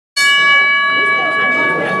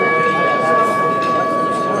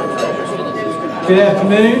Good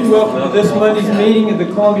afternoon. Welcome to this Monday's meeting of the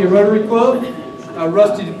Columbia Rotary Club.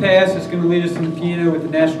 Rusty DePass is going to lead us on the piano with the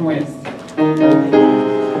national anthem.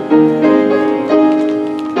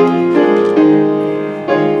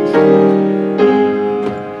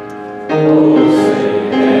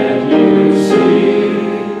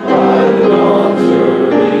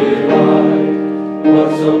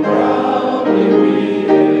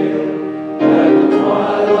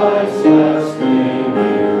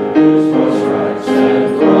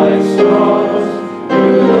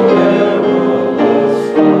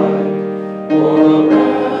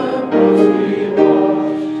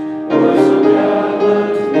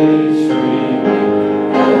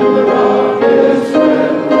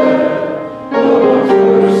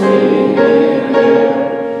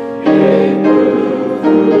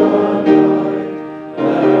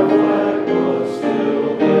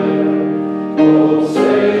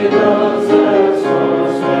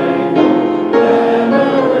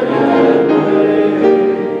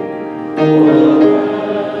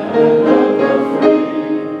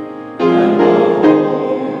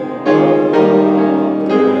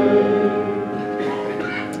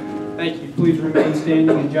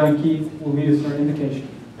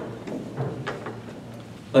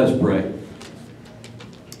 Let us pray.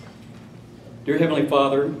 Dear Heavenly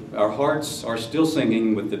Father, our hearts are still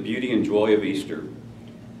singing with the beauty and joy of Easter.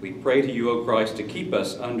 We pray to you, O Christ, to keep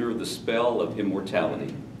us under the spell of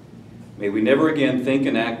immortality. May we never again think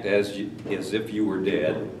and act as if you were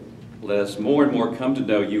dead. Let us more and more come to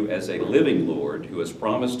know you as a living Lord who has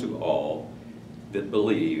promised to all that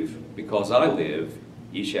believe, because I live,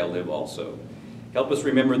 ye shall live also. Help us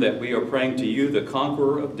remember that we are praying to you, the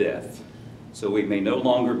conqueror of death, so we may no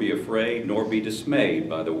longer be afraid nor be dismayed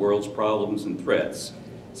by the world's problems and threats,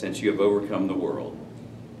 since you have overcome the world.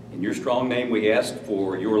 In your strong name we ask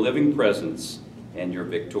for your living presence and your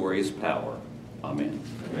victorious power. Amen.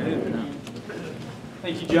 Amen.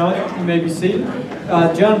 Thank you, John. You may be seated.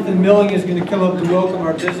 Jonathan Milling is going to come up to welcome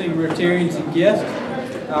our visiting Rotarians and guests.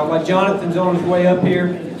 While Jonathan's on his way up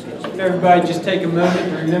here, everybody just take a moment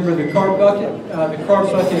to remember the cart bucket. The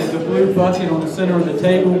cart bucket is the blue bucket on the center of the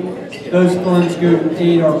table. Those funds go to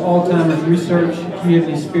aid our Alzheimer's research,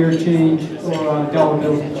 community spare change, or dollar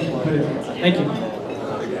bills that you can put in there. Thank you.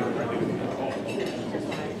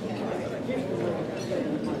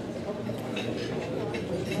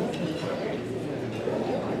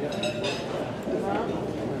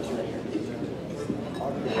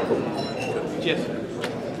 Yes.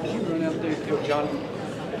 Could you run out there and tell John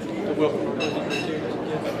to welcome our visitors?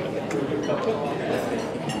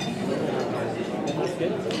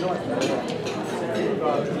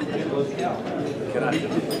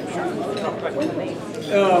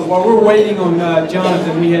 While we're waiting on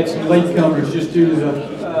Jonathan, we had some latecomers just due to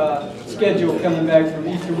the schedule coming back from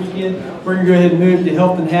Easter weekend. We're going to go ahead and move to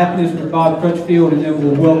Health and Happiness with Bob Crutchfield, and then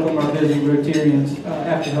we'll welcome our visiting Rotarians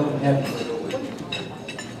after Health and Happiness.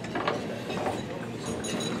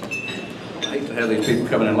 I hate to have these people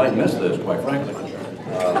coming in late and miss this, quite frankly.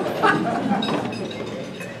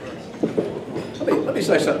 Let me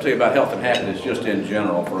say something to you about health and happiness just in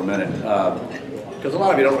general for a minute, because a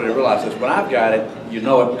lot of you don't really realize this. When I've got it, you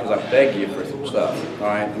know it because I beg you for some stuff, all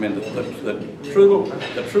right? I mean, the true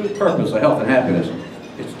purpose of health and happiness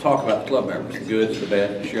is to talk about the club members, the goods, the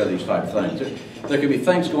bad, and share these type of things. There can be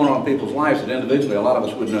things going on in people's lives that individually a lot of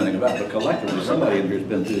us wouldn't know anything about, but collectively somebody in here has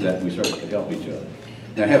been through that, and we certainly can help each other.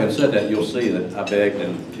 Now, having said that, you'll see that I begged,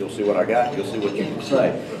 and you'll see what I got, you'll see what you can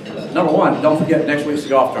say. Number one, don't forget next week's the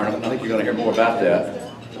golf tournament. I think you're going to hear more about that.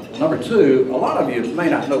 Number two, a lot of you may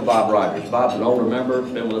not know Bob Rogers. Bob's an older member,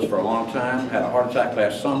 been with us for a long time, had a heart attack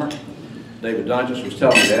last summer. David Dunges was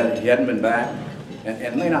telling me that. He hadn't been back,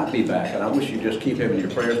 and may not be back, and I wish you just keep him in your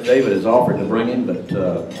prayers. David has offered to bring him, but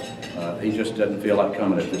he just doesn't feel like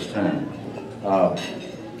coming at this time.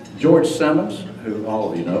 George Simmons, who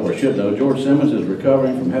all of you know or should know, George Simmons is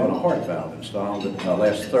recovering from having a heart valve installed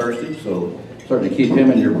last Thursday, so certainly keep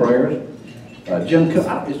him in your prayers. Is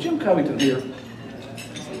Jim Covington here?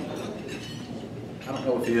 I don't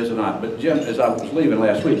know if he is or not, but Jim, as I was leaving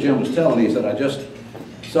last week, Jim was telling me, he said, I just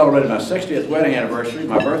celebrated my 60th wedding anniversary.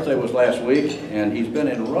 My birthday was last week, and he's been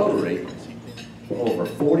in Rotary for over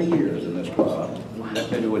 40 years in this club.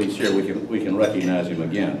 Maybe when he's here, we can recognize him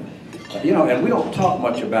again. You know, and we don't talk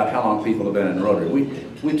much about how long people have been in Rotary.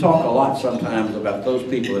 We talk a lot sometimes about those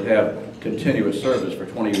people that have continuous service for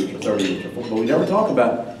 20 years or 30 years or 40, but we never talk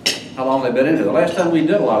about how long they've been in here. The last time we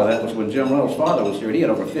did a lot of that was when Jim Reynolds' father was here. He had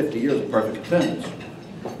over 50 years of perfect attendance.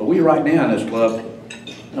 But we right now in this club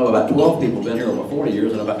know about 12 people have been here over 40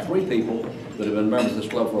 years and about 3 people that have been members of this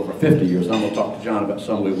club for over 50 years. I'm going to talk to John about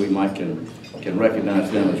some way we might can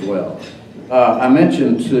recognize them as well. I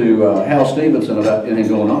mentioned to Hal Stevenson about anything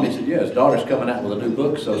going on. He said, yeah, his daughter's coming out with a new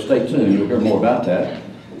book, so stay tuned. You'll hear more about that.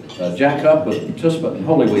 Jack Hupp was a participant in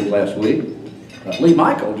Holy Week last week. Lee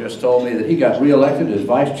Michael just told me that he got reelected as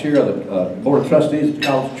vice chair of the Board of Trustees at the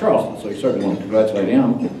College of Charleston, so he certainly want to congratulate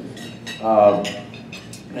him.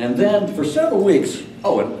 And then for several weeks,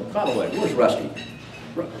 oh, and by the way, where's Rusty?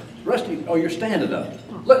 Rusty, oh, you're standing up.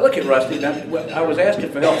 Look at Rusty. Now, I was asking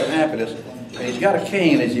for health and happiness, and he's got a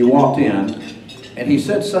cane as you walked in, and he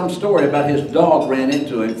said some story about his dog ran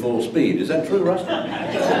into him full speed. Is that true, Rusty?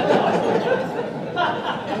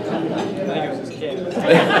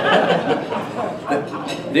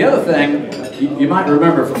 The other thing, you might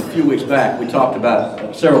remember from a few weeks back, we talked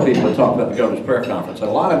about, several people had talked about the Governor's Prayer Conference, and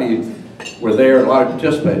a lot of you were there, a lot of you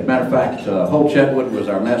participated. Matter of fact, Holt Chetwood was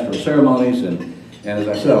our Master of Ceremonies, and as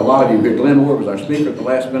I said, a lot of you here, Glenn Ward was our speaker at the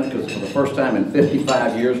last minute, because for the first time in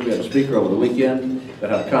 55 years, we had a speaker over the weekend that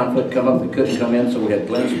had a conflict come up that couldn't come in, so we had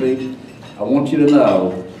Glenn speak. I want you to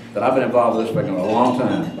know that I've been involved with this for a long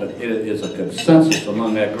time, but it is a consensus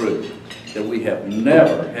among that group that we have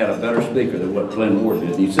never had a better speaker than what Glenn Ward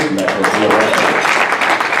did. He's sitting back there.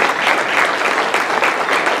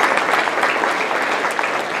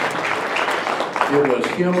 It was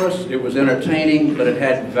humorous, it was entertaining, but it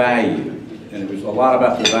had value. And it was a lot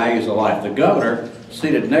about the values of life. The governor,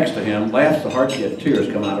 seated next to him, laughed so hard she had tears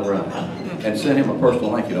come out of her eyes, and sent him a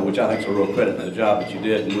personal thank you, which I think is a real credit for the job that you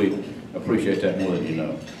did, and we appreciate that more than you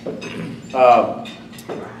know.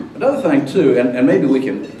 Another thing too, and maybe we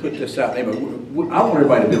can put this out, I want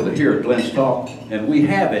everybody to be able to hear Glenn's talk, and we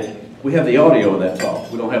have it. We have the audio of that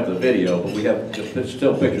talk. We don't have the video, but we have just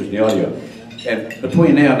still pictures and the audio. And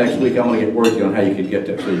between now and next week, I'm going to get word to you on how you can get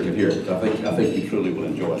that so you can hear it. I think you truly will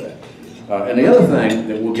enjoy that. And the other thing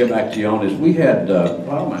that we'll get back to you on is we had, well,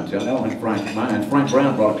 I don't mind telling you, I don't think Frank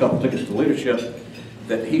Brown brought a couple tickets to leadership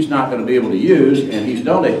that he's not going to be able to use, and he's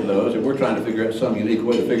donating those, and we're trying to figure out some unique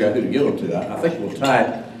way to figure out who to give them to. I think we'll tie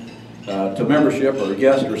it to membership or a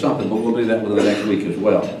guest or something, but we'll do that within the next week as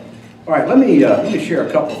well. All right, let me share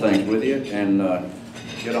a couple things with you and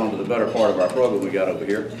get on to the better part of our program we got over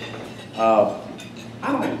here.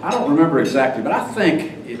 I don't remember exactly, but I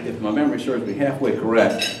think, if my memory serves me halfway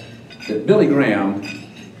correct, that Billy Graham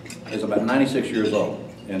is about 96 years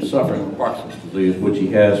old and suffering from Parkinson's disease, which he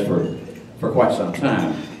has for quite some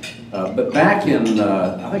time. But back in,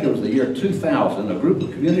 I think it was the year 2000, a group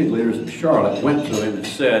of community leaders in Charlotte went to him and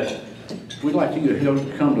said, we'd like you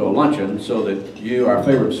to come to a luncheon so that you, our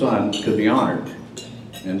favorite son, could be honored.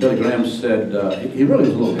 And Billy Graham said, he really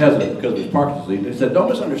was a little hesitant because of his Parkinson's disease. He said, don't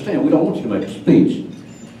misunderstand, we don't want you to make a speech.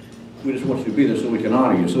 We just want you to be there so we can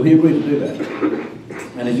honor you. So he agreed to do that.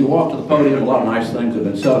 And as he walked to the podium, a lot of nice things have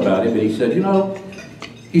been said about him, but he said, you know,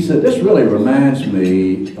 this really reminds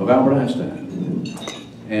me of Albert Einstein.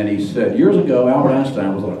 And he said, years ago, Albert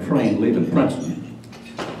Einstein was on a train leaving Princeton,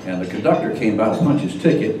 and the conductor came by to punch his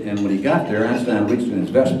ticket, and when he got there, Einstein reached in his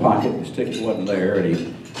vest pocket, his ticket wasn't there, and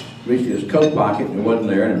he reached in his coat pocket, and it wasn't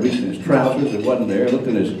there, and he reached in his trousers, it wasn't there, looked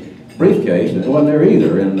in his briefcase, and it wasn't there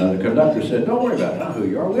either, and the conductor said, don't worry about it, I know who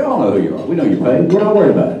you are, we all know who you are, we know you're paid, we're not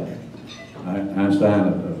worried about it.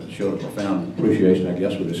 Einstein showed a profound appreciation, I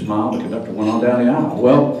guess, with his smile. The conductor went on down the aisle.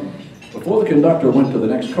 Well, before the conductor went to the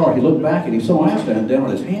next car, he looked back and he saw Einstein down on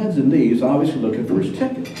his hands and knees, obviously looking for his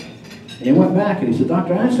ticket. And he went back and he said,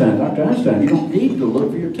 Dr. Einstein, you don't need to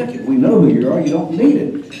look for your ticket. We know who you are, you don't need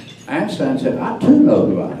it. Einstein said, I too know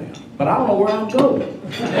who I am, but I don't know where I'm going.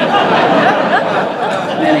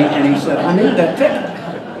 and he said, I need that ticket.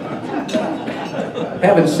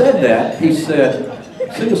 Having said that, he said,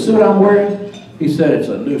 see the suit I'm wearing? He said, it's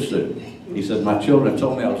a new suit. He said, my children have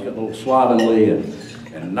told me I was getting a little slovenly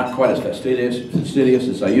and not quite as fastidious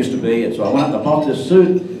as I used to be. And so I went out and I bought this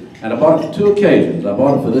suit, and I bought it for two occasions. I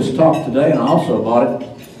bought it for this talk today, and I also bought it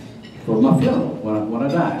for my funeral when I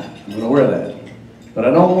die. I'm going to wear that. But I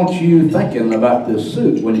don't want you thinking about this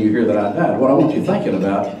suit when you hear that I died. What I want you thinking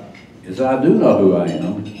about is I do know who I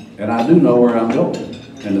am, and I do know where I'm going.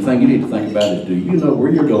 And the thing you need to think about is, do you know where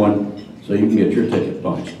you're going so you can get your ticket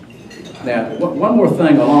punched? Now, one more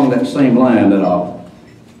thing along that same line that I'll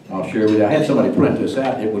share with you. I had somebody print this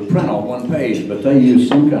out. It would print on one page, but they used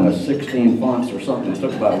some kind of 16 fonts or something. It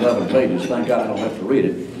took about 11 pages. Thank God I don't have to read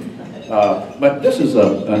it. But this is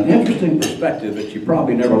an interesting perspective that you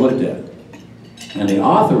probably never looked at. And the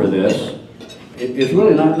author of this is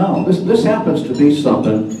really not known. This happens to be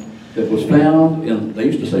something that was found in, they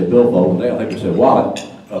used to say billfold, today I think they say wallet,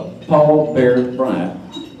 of Paul Baird Bryant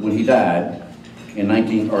when he died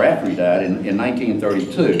after he died in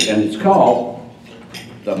 1932, and it's called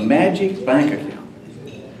the Magic Bank Account.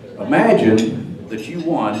 Imagine that you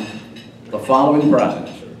won the following prize: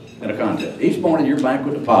 in a contest. Each morning your bank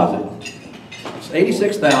would deposit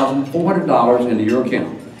 $86,400 into your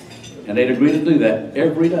account. And they'd agree to do that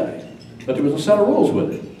every day. But there was a set of rules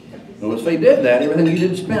with it. Well, if they did that, everything you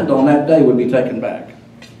didn't spend on that day would be taken back.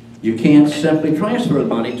 You can't simply transfer the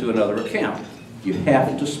money to another account. You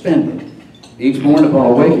have to spend it. Each morning upon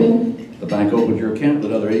awakening, the bank opens your account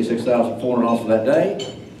with another $86,400 for that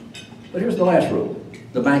day. But here's the last rule.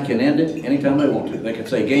 The bank can end it anytime they want to. They can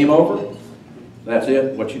say, game over. That's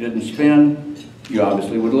it. What you didn't spend, you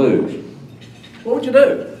obviously would lose. What would you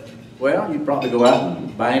do? Well, you'd probably go out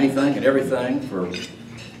and buy anything and everything for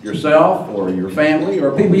yourself or your family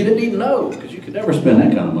or people you didn't even know, because you could never spend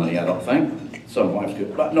that kind of money, I don't think. Some wives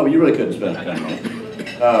could, but no, you really couldn't spend that kind of money.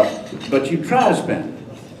 But you try to spend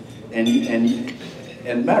it.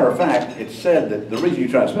 And matter of fact, it's said that the reason you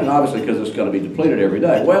try to spend it, obviously because it's going to be depleted every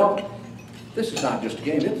day. Well, this is not just a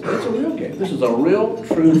game, it's a real game. This is a real,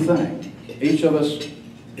 true thing. Each of us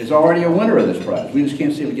is already a winner of this prize. We just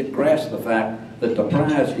can't seem to get grasp of the fact that the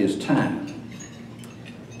prize is time.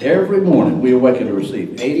 Every morning we awaken to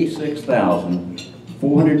receive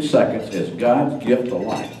 86,400 seconds as God's gift to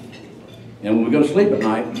life. And when we go to sleep at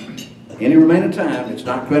night, any remaining time, it's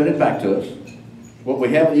not credited back to us. What we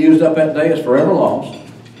haven't used up that day is forever lost.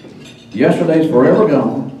 Yesterday's forever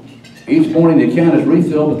gone. Each morning the account is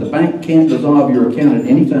refilled, but the bank can't dissolve your account at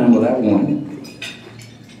any time without warning.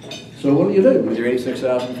 So what do you do with your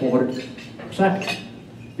 86,400 seconds?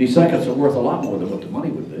 These seconds are worth a lot more than what the money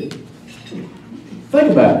would be. Think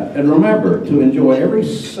about it, and remember to enjoy every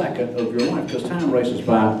second of your life, because time races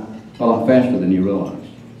by a lot faster than you realize.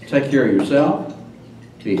 Take care of yourself,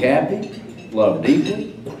 be happy, love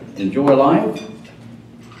deeply, enjoy life,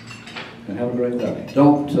 and have a great day.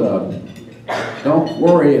 Don't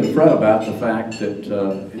worry and fret about the fact that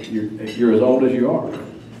you're as old as you are.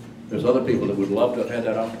 There's other people that would love to have had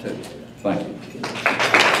that opportunity. Thank you.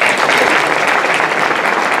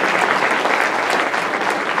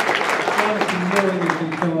 Jonathan Milling is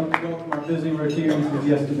going to come up to welcome our visiting Rotarians with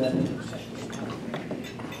yesterday.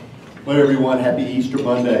 Hello everyone, happy Easter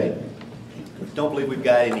Monday. Don't believe we've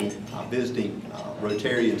got any visiting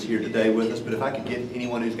Rotarians here today with us, but if I could get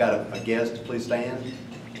anyone who's got a guest to please stand.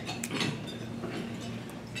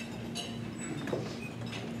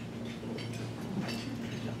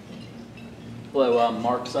 Hello, I'm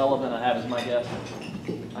Mark Sullivan. I have as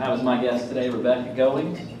my guest today Rebecca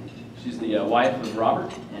Goings. She's the wife of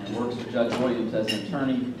Robert and works for Judge Williams as an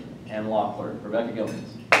attorney and law clerk. Rebecca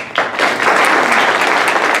Goings.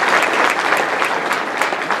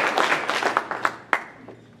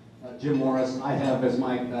 Jim Morris. I have as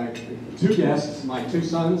my two guests, my two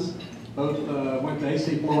sons. Both went to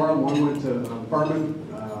AC Flora. One went to Furman,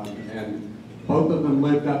 and both of them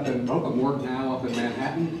both of them work now up in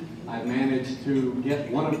Manhattan. I've managed to get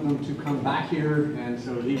one of them to come back here, and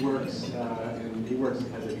so he works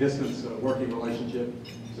as a distance working relationship.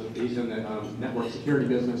 So he's in the network security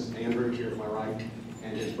business. Andrew here to my right,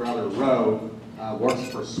 and his brother Roe works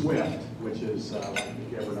for Swift, which is if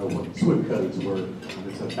you ever know what Swift codes were.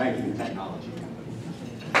 It's a banking technology company.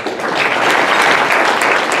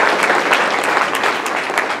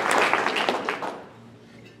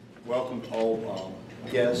 Welcome all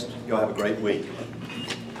guests. Y'all have a great week.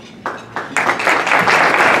 Thank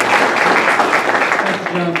you,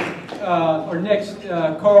 John. Our next,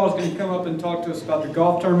 Carl is going to come up and talk to us about the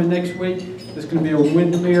golf tournament next week. There's going to be a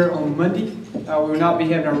Windermere on Monday. We will not be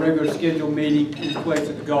having our regular scheduled meeting in place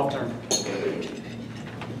at the golf tournament.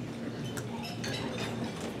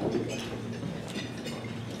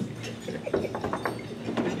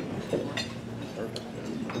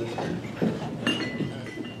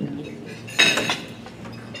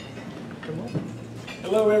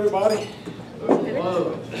 Hello, everybody.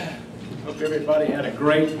 Hello. Hope everybody had a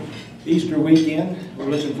great Easter weekend. We're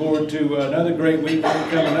looking forward to another great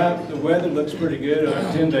weekend coming up. The weather looks pretty good on our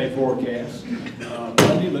 10-day forecast.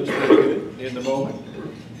 Monday looks pretty good in the moment.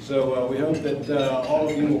 So we hope that all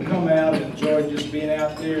of you will come out and enjoy just being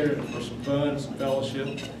out there for some fun, some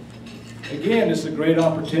fellowship. Again, it's a great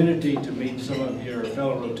opportunity to meet some of your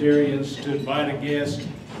fellow Rotarians, to invite a guest,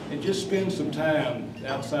 and just spend some time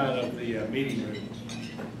outside of the meeting room.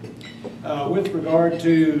 With regard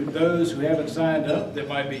to those who haven't signed up that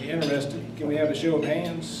might be interested, can we have a show of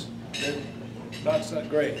hands? Not so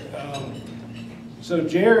great. So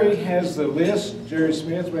Jerry has the list. Jerry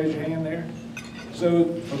Smith, raise your hand there.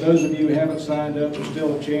 So for those of you who haven't signed up, there's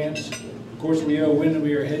still a chance. Of course, we owe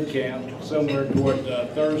Windermere head count somewhere toward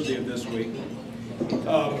Thursday of this week.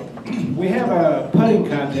 We have a putting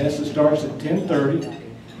contest that starts at 10:30,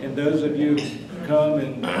 and those of you who come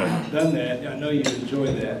and done that, I know you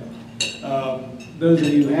enjoy that. Those of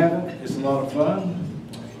you who haven't, it's a lot of fun.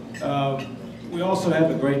 We also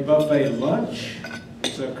have a great buffet lunch,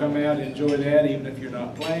 so come out and enjoy that even if you're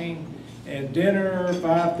not playing. And dinner,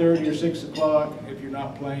 5:30 or 6 o'clock. If you're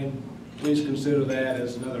not playing, please consider that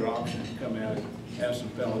as another option to come out and have some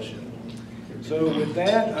fellowship. So with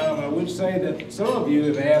that, I would say that some of you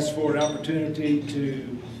have asked for an opportunity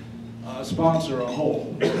to sponsor a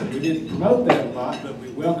hole. We didn't promote that a lot, but we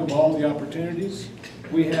welcome all the opportunities.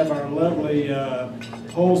 We have our lovely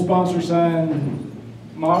hole sponsor sign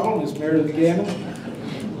model, Ms. Meredith Gammon.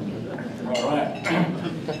 All right,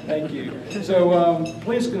 thank you. So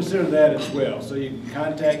please consider that as well. So you can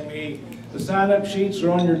contact me. The sign-up sheets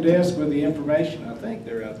are on your desk with the information. I think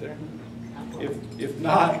they're out there. If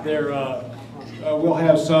not, we'll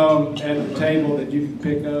have some at the table that you can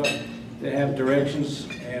pick up that have directions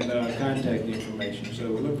and contact information.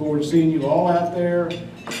 So we look forward to seeing you all out there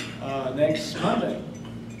next Monday.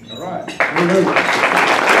 All right.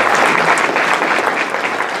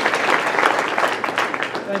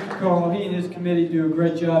 Thank you, Carl. He and his committee do a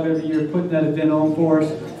great job every year putting that event on for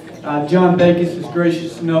us. John Bakis is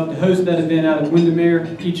gracious enough to host that event out of Windermere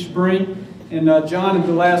each spring. And John at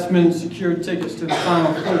the last minute secured tickets to the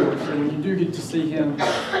Final Four. So when you do get to see him,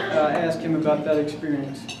 ask him about that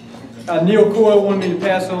experience. Neil Coyle wanted me to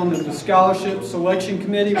pass on that the Scholarship Selection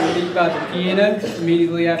Committee will meet by the piano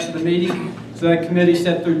immediately after the meeting. So that committee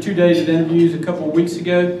sat through 2 days of interviews a couple of weeks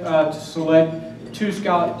ago to select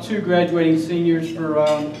two graduating seniors for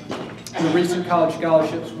the recent college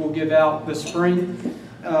scholarships we'll give out this spring.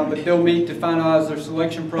 But they'll meet to finalize their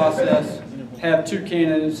selection process, have 2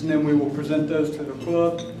 candidates, and then we will present those to the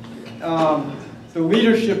club. The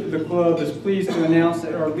leadership of the club is pleased to announce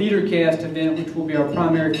that our LeaderCast event, which will be our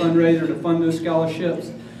primary fundraiser to fund those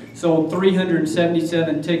scholarships, sold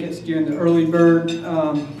 377 tickets during the early bird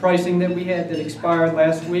pricing that we had that expired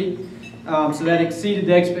last week. So that exceeded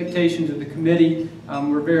the expectations of the committee.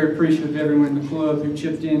 We're very appreciative of everyone in the club who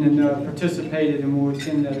chipped in and participated and will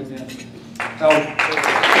attend that event.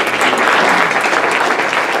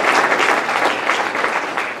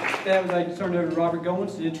 That was, I like to turn it over to Robert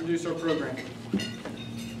Goins to introduce our program.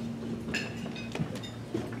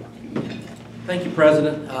 Thank you,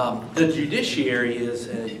 President. The judiciary is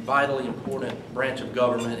a vitally important branch of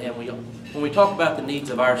government, and when we talk about the needs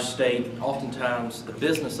of our state, oftentimes the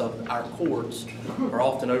business of our courts are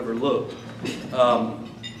often overlooked.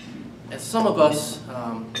 As some of us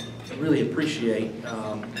really appreciate,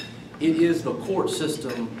 it is the court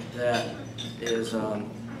system that is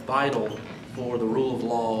vital for the rule of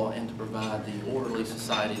law and to provide the orderly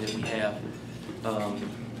society that we have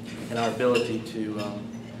and our ability to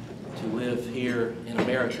live here in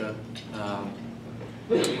America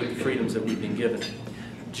with the freedoms that we've been given.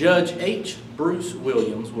 Judge H. Bruce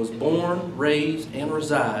Williams was born, raised, and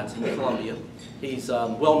resides in Columbia. He's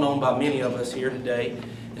well known by many of us here today,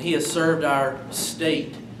 and he has served our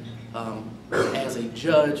state as a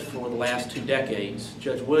judge for the last 2 decades.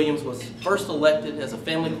 Judge Williams was first elected as a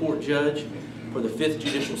family court judge for the 5th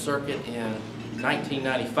Judicial Circuit in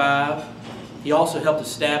 1995. He also helped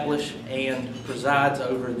establish and presides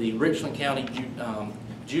over the Richland County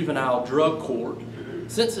Juvenile Drug Court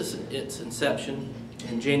since its inception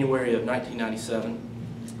in January of 1997.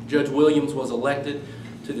 Judge Williams was elected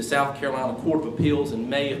to the South Carolina Court of Appeals in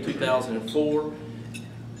May of 2004.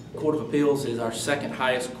 The Court of Appeals is our 2nd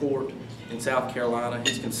highest court in South Carolina.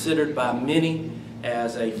 He's considered by many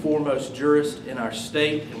as a foremost jurist in our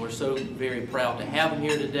state, and we're so very proud to have him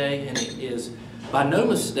here today. And it is by no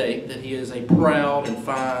mistake that he is a proud and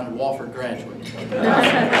fine Wofford graduate.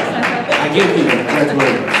 I give you Judge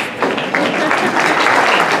Williams.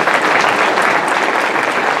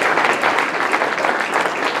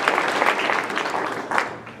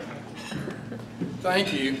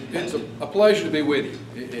 Thank you. It's a pleasure to be with you.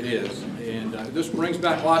 It is. And this brings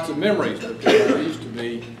back lots of memories because I used to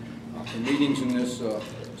be in meetings in this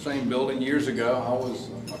same building years ago. I was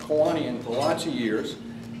a Kiwanian for lots of years.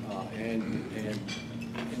 And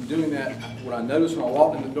in doing that, what I noticed when I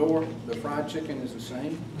walked in the door, the fried chicken is the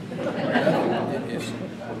same.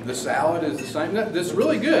 The salad is the same. This is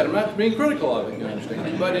really good. I'm not being critical of it, you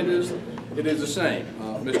understand, but it is the same.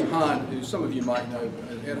 Mr. Hahn, who some of you might know,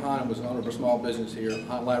 Ed Hahn was the owner of a small business here,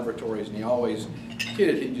 Hahn Laboratories, and he always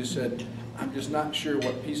kidded. He just said, "I'm just not sure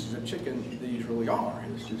what pieces of chicken these really are."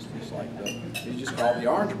 It's like he just called the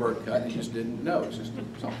Orangeburg cut. He just didn't know. It's just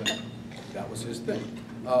something that was his thing.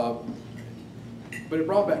 But it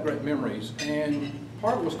brought back great memories, and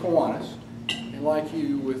part of it was Kiwanis, and like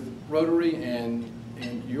you with Rotary and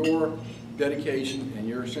your dedication and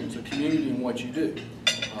your sense of community and what you do,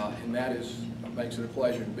 and that makes it a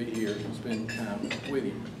pleasure to be here and spend time with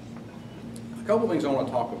you. A couple of things I want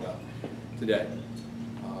to talk about today.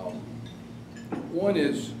 One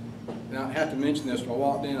is, and I have to mention this, when I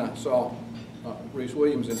walked in, I saw Reese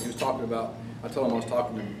Williams, and he was talking about, I told him I was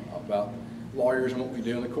talking to him about lawyers and what we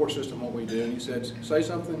do, and the court system and what we do, and he said, say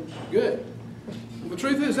something good. Well, the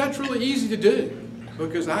truth is, that's really easy to do,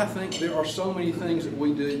 because I think there are so many things that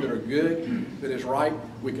we do that are good, that is right.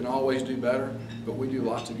 We can always do better, but we do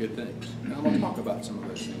lots of good things. And I'm going to talk about some of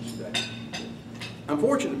those things today. I'm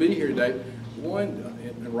fortunate to be here today. One,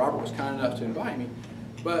 and Robert was kind enough to invite me,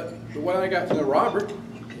 but the way I got to know Robert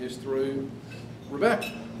is through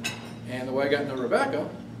Rebecca. And the way I got to know Rebecca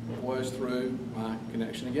was through my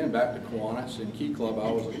connection, again, back to Kiwanis and Key Club.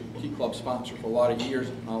 I was a Key Club sponsor for a lot of years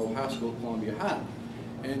at my old high school, Columbia High.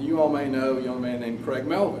 And you all may know a young man named Craig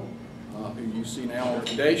Melvin, who you see now on the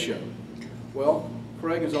Today Show. Well,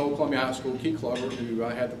 Craig is an old Columbia High School Key Clubber who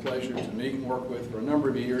I had the pleasure to meet and work with for a number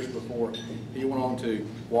of years before he went on to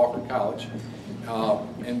Walker College,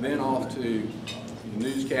 and then off to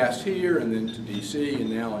newscast here, and then to D.C., and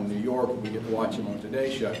now in New York. We get to watch him on the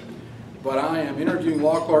Today Show. But I am interviewing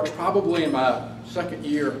law clerks probably in my second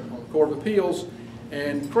year on the Court of Appeals,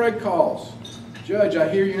 and Craig calls, Judge, I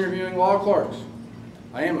hear you're interviewing law clerks.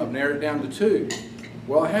 I am. I've narrowed it down to 2.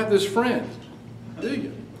 Well, I have this friend. Do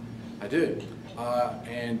you? I do.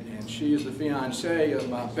 And she is the fiancée of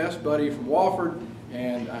my best buddy from Wofford.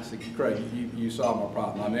 And I said, Craig, you solved my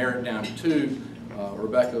problem. I narrowed it down to 2.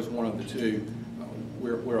 Rebecca's one of the 2.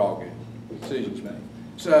 We're all good. Decisions made.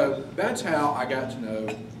 So that's how I got to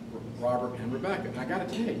know Robert and Rebecca. And I got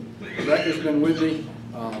to tell you, Rebecca's been with me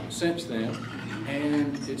since then,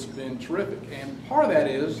 and it's been terrific. And part of that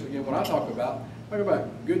is, again, what I talk about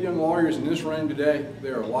good young lawyers in this room today.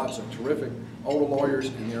 There are lots of terrific older lawyers,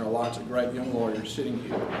 and there are lots of great young lawyers sitting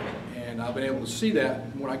here. And I've been able to see that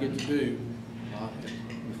in what I get to do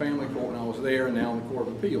in the family court when I was there, and now in the Court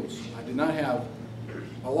of Appeals. I did not have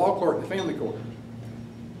a law clerk in the family court.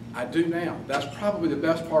 I do now. That's probably the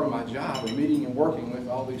best part of my job, of meeting and working with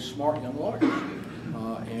all these smart young lawyers,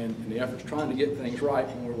 and the efforts trying to get things right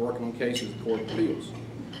when we're working on cases at the Court of Appeals.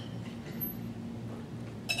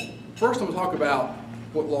 First, I'm going to talk about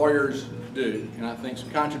what lawyers do, and I think some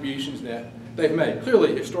contributions that they've made.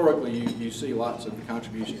 Clearly, historically, you see lots of the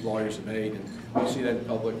contributions lawyers have made, and you see that in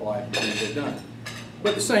public life and things they've done. But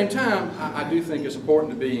at the same time, I do think it's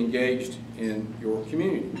important to be engaged in your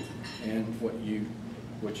community and what you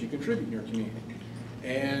contribute in your community.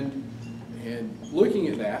 And looking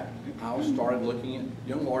at that, I started looking at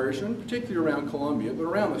young lawyers, and particularly around Columbia, but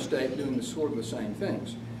around the state, doing sort of the same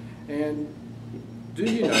things. And do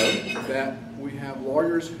you know that we have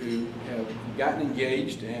lawyers who have gotten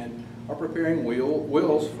engaged and are preparing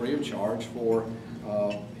wills free of charge for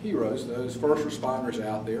heroes, those first responders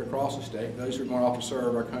out there across the state, those who are going off to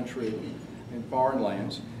serve our country in foreign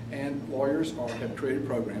lands, and lawyers have created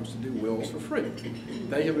programs to do wills for free.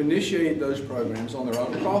 They have initiated those programs on their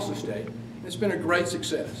own across the state, and it's been a great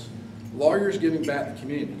success. Lawyers giving back to the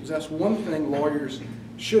community, because that's one thing lawyers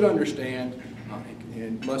should understand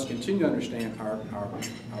and must continue to understand, our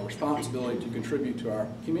responsibility to contribute to our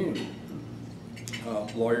community.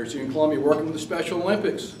 Lawyers here in Columbia working with the Special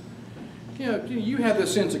Olympics. You have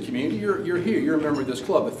this sense of community. You're here. You're a member of this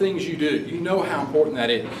club. The things you do, you know how important that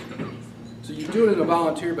is. So you do it on a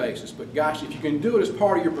volunteer basis. But gosh, if you can do it as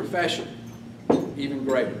part of your profession, even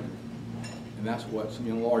greater. And that's what some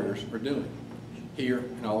young lawyers are doing here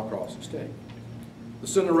and all across the state. The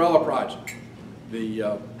Cinderella Project.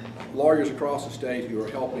 The lawyers across the state who are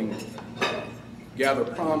helping gather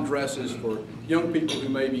prom dresses for young people who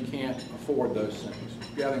maybe can't afford those things.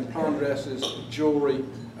 Gathering prom dresses, jewelry,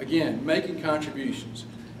 again, making contributions.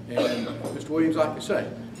 And Mr. Williams, like I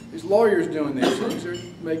say, these lawyers doing these things, they're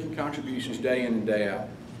making contributions day in and day out.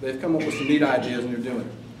 They've come up with some neat ideas, and they're doing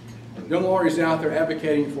it. Young lawyers out there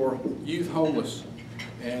advocating for youth homeless,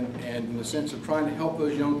 and in the sense of trying to help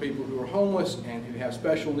those young people who are homeless and who have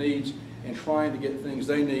special needs, and trying to get things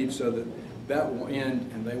they need so that will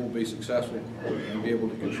end and they will be successful and be able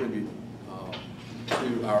to contribute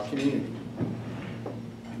to our community.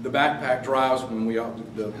 The backpack drives, when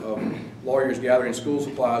the lawyers gathering school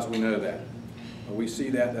supplies, we know that. We see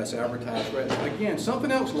that, that's advertised. Again,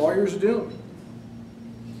 something else lawyers are doing.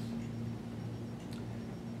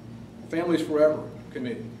 Families Forever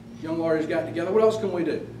Committee. Young lawyers got together. What else can we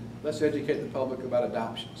do? Let's educate the public about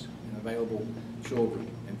adoptions and available children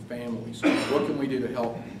and families. What can we do to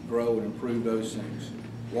help grow and improve those things?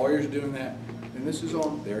 Lawyers doing that, and this is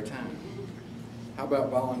on their time. How about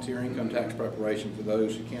volunteer income tax preparation for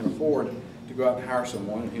those who can't afford to go out and hire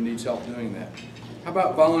someone who needs help doing that? How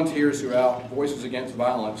about volunteers who are out, Voices Against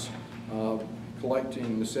Violence,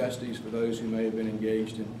 collecting necessities for those who may have been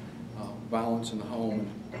engaged in violence in the home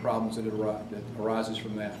and problems that arises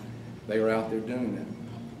from that. they are out there doing that.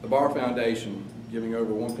 The Bar Foundation giving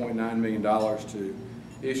over $1.9 million to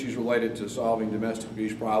issues related to solving domestic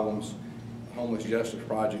abuse problems, Homeless Justice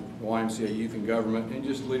Project, YMCA Youth in Government, and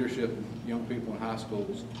just leadership of young people in high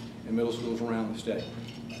schools and middle schools around the state.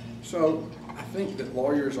 So I think that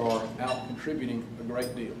lawyers are out contributing a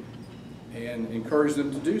great deal and encourage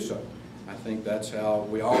them to do so. I think that's how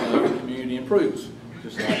we all know the community improves,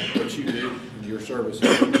 just like what you do in your service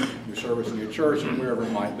in your church and wherever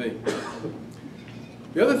it might be.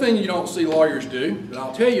 The other thing you don't see lawyers do, that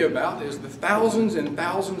I'll tell you about, is the thousands and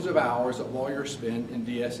thousands of hours that lawyers spend in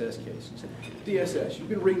DSS cases. DSS, you've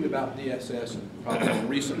been reading about DSS in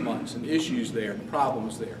recent months and issues there and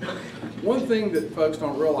problems there. One thing that folks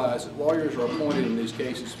don't realize is that lawyers are appointed in these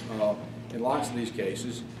cases, in lots of these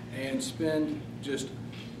cases, and spend just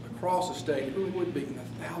across the state, it really would be in the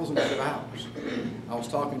thousands of hours. I was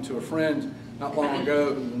talking to a friend not long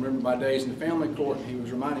ago who remembered my days in the family court, and he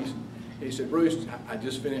was reminding me, he said, Bruce, I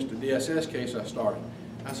just finished a DSS case I started.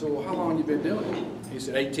 I said, well, how long have you been doing it? He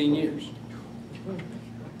said, 18 years.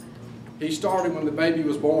 He started when the baby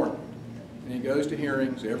was born, and he goes to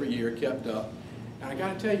hearings every year, kept up. And I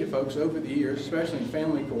got to tell you, folks, over the years, especially in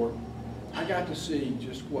family court, I got to see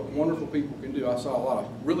just what wonderful people can do. I saw a lot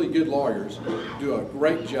of really good lawyers do a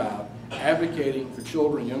great job advocating for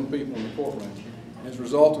children and young people in the courtroom. And as a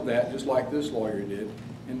result of that, just like this lawyer did,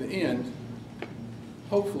 in the end,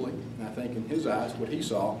 hopefully, and I think in his eyes, what he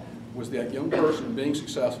saw was that young person being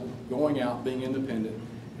successful, going out, being independent,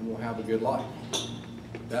 and will have a good life.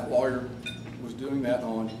 That lawyer was doing that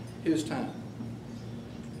on his time.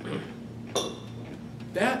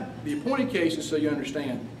 The appointed cases, so you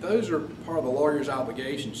understand, those are part of the lawyer's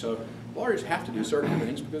obligation. So lawyers have to do certain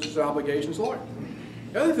things because it's an obligation as a lawyer.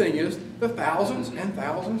 The other thing is the thousands and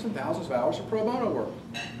thousands and thousands of hours of pro bono work.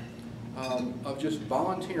 Of just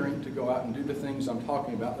volunteering to go out and do the things I'm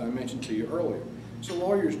talking about that I mentioned to you earlier. So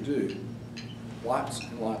lawyers do lots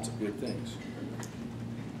and lots of good things.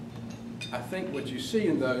 I think what you see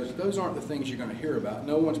in those aren't the things you're going to hear about.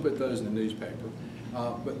 No one's put those in the newspaper,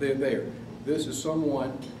 but they're there. This is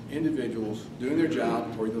individuals doing their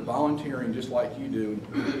job, or either volunteering just like you do,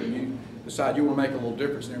 and you decide you want to make a little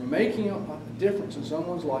difference. They're making a difference in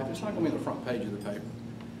someone's life. It's not going to be on the front page of the paper.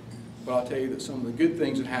 But I'll tell you that some of the good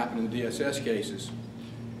things that happened in the DSS cases,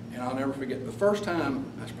 and I'll never forget the first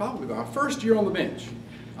time, that's probably my first year on the bench.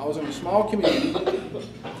 I was in a small community.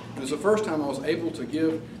 It was the first time I was able to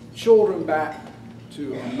give children back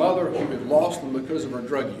to a mother who had lost them because of her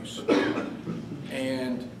drug use.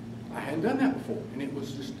 And I hadn't done that before. And it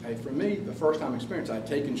was just, for me, the first time experience. I'd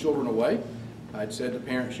taken children away. I'd said to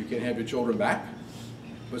parents, you can't have your children back.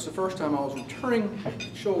 But it's the first time I was returning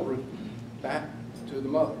children back to the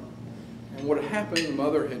mother. And what had happened, the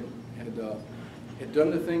mother had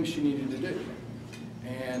done the things she needed to do.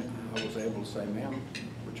 And I was able to say, ma'am,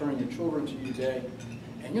 returning your children to you today.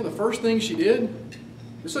 And you know the first thing she did,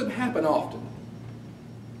 this doesn't happen often,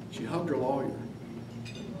 she hugged her lawyer.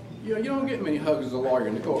 You know, you don't get many hugs as a lawyer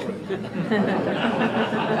in the courtroom.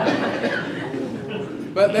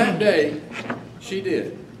 But that day, she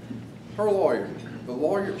did. Her lawyer,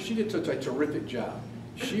 she did such a terrific job.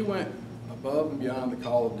 She went above and beyond the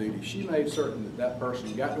call of duty. She made certain that that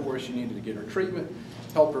person got to where she needed to get her treatment,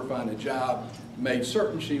 helped her find a job, made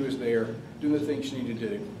certain she was there, doing the things she needed to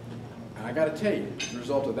do. And I got to tell you, as a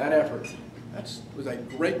result of that effort, that was a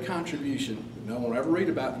great contribution that no one will ever read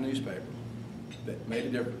about in the newspaper that made a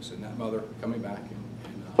difference in that mother coming back in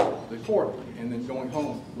the court and then going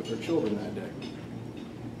home with her children that day.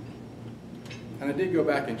 And I did go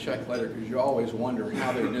back and check later because you always wonder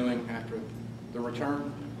how they're doing after the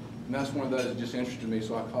return. And that's one of those that just interested me,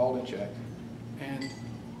 so I called and checked. And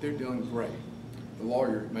they're doing great. The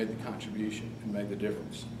lawyer made the contribution and made the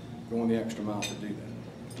difference, going the extra mile to do that.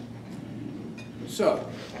 So,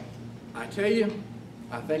 I tell you,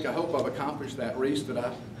 I hope I've accomplished that, Reese, that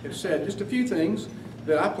I have said just a few things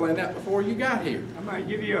that I planned out before you got here. I might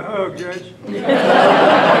give you a hug, Judge. Let's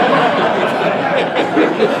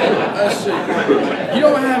see. You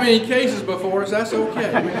don't have any cases before us, that's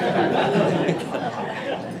okay.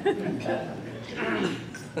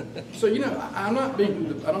 So, you know, I don't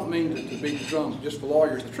mean to beat the drum just for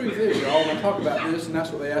lawyers. The truth is, you're all going to talk about this, and that's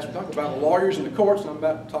what they asked me to talk about, the lawyers in the courts, and I'm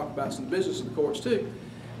about to talk about some business in the courts too.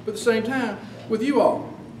 But at the same time, with you all,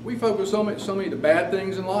 we focus on so many of the bad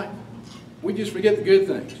things in life. We just forget the good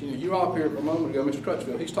things. You know, you all up here a moment ago, Mr.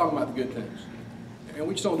 Crutchfield, he's talking about the good things. And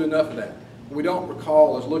we just don't do enough of that. We don't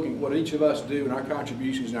recall as looking at what each of us do and our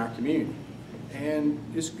contributions in our community. And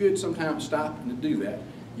it's good sometimes to stop and to do that.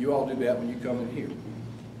 You all do that when you come in here.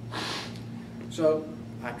 So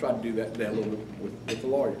I try to do that today a little bit with the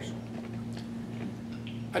lawyers.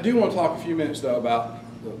 I do want to talk a few minutes, though, about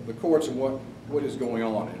the courts and what is going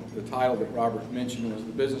on. And the title that Robert mentioned was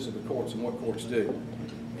The Business of the Courts and What Courts Do.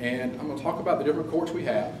 And I'm going to talk about the different courts we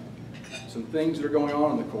have, some things that are going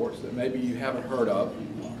on in the courts that maybe you haven't heard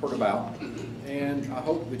about. And I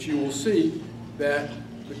hope that you will see that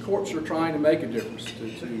the courts are trying to make a difference,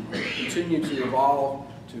 to continue to evolve,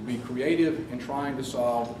 to be creative in trying to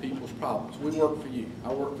solve the people's problems. We work for you.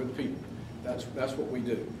 I work for the people. That's what we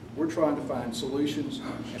do. We're trying to find solutions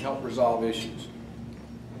and help resolve issues.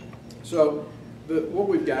 So what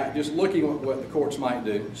we've got, just looking at what the courts might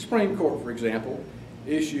do, Supreme Court, for example,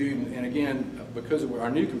 issued, and again, because of our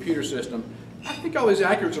new computer system, I think all these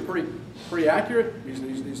accurates are pretty accurate,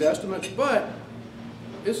 these estimates, but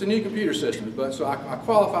it's a new computer system. But so I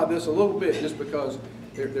qualified this a little bit just because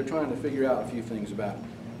they're trying to figure out a few things about it.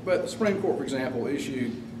 But the Supreme Court, for example,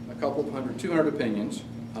 issued a couple of 200 opinions.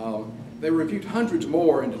 They reviewed hundreds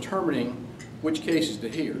more in determining which cases to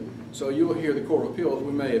hear. So you'll hear the Court of Appeals,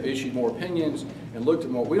 we may have issued more opinions and looked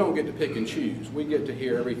at more. We don't get to pick and choose. We get to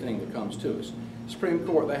hear everything that comes to us. Supreme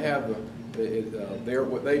Court, they have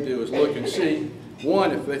what they do is look and see.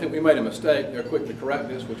 One, if they think we made a mistake, they're quick to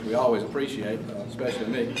correct us, which we always appreciate, especially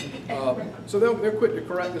me. So they're quick to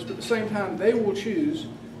correct us, but at the same time, they will choose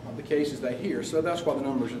the cases they hear. So that's why the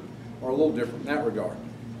numbers are a little different in that regard.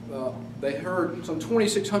 They heard some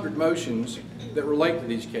 2,600 motions that relate to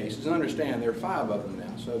these cases. And understand, there are 5 of them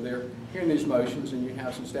now. So they're hearing these motions, and you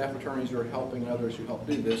have some staff attorneys who are helping others who help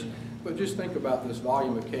do this. But just think about this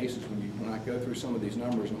volume of cases when I go through some of these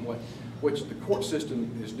numbers and which the court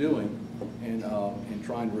system is doing in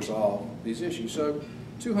trying to resolve these issues. So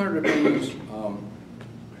 200 opinions,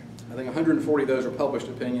 I think 140 of those are published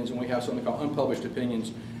opinions, and we have something called unpublished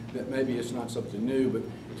opinions that maybe it's not something new, but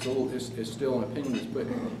it's still an opinion that's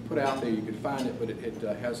put out there. You can find it, but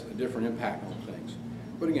it has a different impact on things.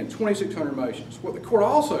 But again, 2,600 motions. What the court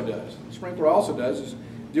also does, the Supreme Court also does, is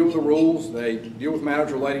deal with the rules. They deal with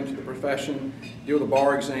matters relating to the profession, deal with the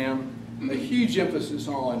bar exam. A huge emphasis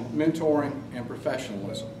on mentoring and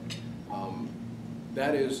professionalism.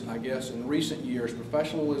 That is, I guess, in recent years,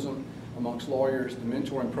 professionalism amongst lawyers, the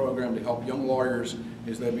mentoring program to help young lawyers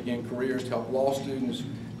as they begin careers, to help law students.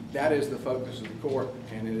 That is the focus of the court,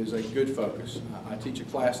 and it is a good focus. I teach a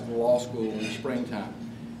class at the law school in the springtime,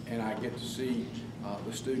 and I get to see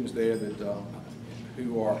the students there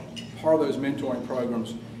who are part of those mentoring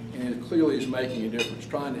programs, and it clearly is making a difference,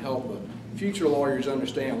 trying to help the future lawyers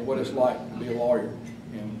understand what it's like to be a lawyer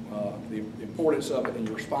and the importance of it and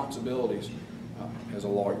your responsibilities as a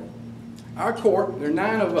lawyer. Our court, there are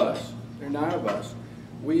 9 of us.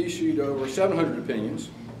 We issued over 700 opinions.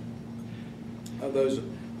 Of those,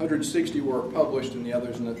 160 were published and the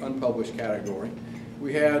others in the unpublished category.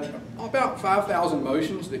 We had about 5,000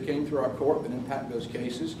 motions that came through our court that impact those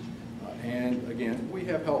cases. And again, we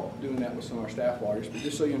have help doing that with some of our staff lawyers, but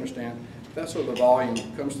just so you understand, that's sort of the volume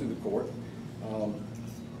that comes through the court.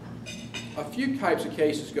 A few types of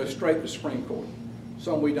cases go straight to the Supreme Court.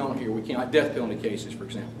 Some we don't hear. We can't, like death penalty cases, for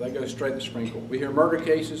example. They go straight to the Supreme Court. We hear murder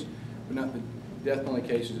cases, but not the death penalty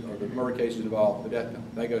cases or the murder cases involved the death penalty.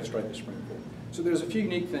 They go straight to the Supreme Court. So there's a few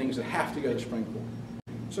unique things that have to go to the Supreme Court.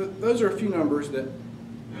 So those are a few numbers that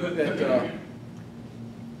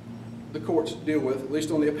the courts deal with, at least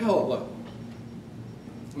on the appellate level.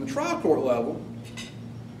 On the trial court level,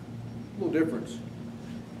 a little difference.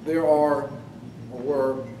 There were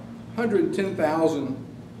 110,000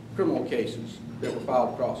 criminal cases that were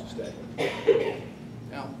filed across the state.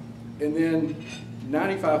 Now, and then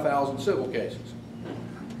 95,000 civil cases.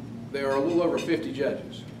 There are a little over 50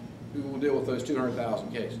 judges who will deal with those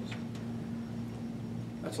 200,000 cases.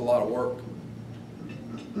 That's a lot of work.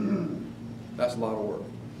 That's a lot of work.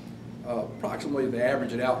 Approximately, they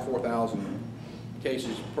average it out 4,000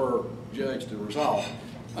 cases per judge to resolve.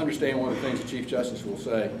 Understand one of the things the Chief Justice will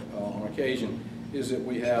say on occasion is that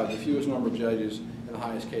we have the fewest number of judges and the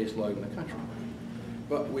highest caseload in the country.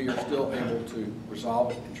 But we are still able to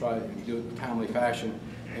resolve it and try to do it in a timely fashion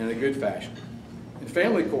and in a good fashion. In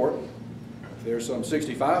family court, there's some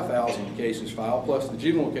 65,000 cases filed, plus the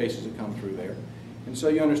juvenile cases that come through there. And so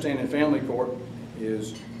you understand in family court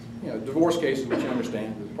is, divorce cases, which you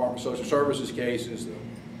understand, the Department of Social Services cases, the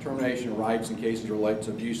termination of rights and cases related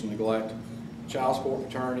to abuse and neglect, child support,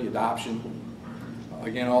 paternity, adoption,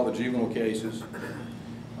 again, all the juvenile cases.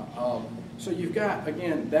 So you've got,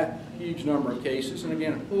 again, that huge number of cases, and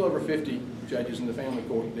again, a little over 50 judges in the family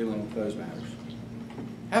court dealing with those matters.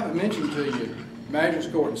 I haven't mentioned to you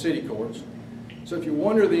magistrates court and city courts. So if you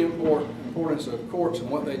wonder the importance of courts and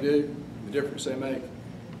what they do, the difference they make,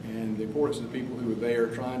 and the importance of the people who are there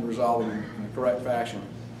trying to resolve them in a correct fashion,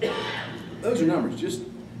 those are numbers. Just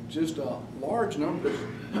just large numbers.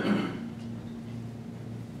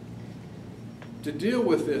 To deal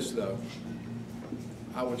with this, though,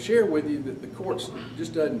 I would share with you that the courts has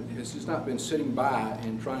just not been sitting by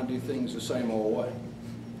and trying to do things the same old way.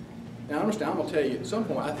 Now, I understand, I'm going to tell you, at some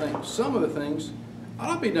point, I think some of the things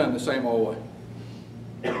ought to be done the same old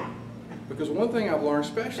way. Because one thing I've learned,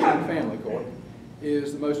 especially in family court,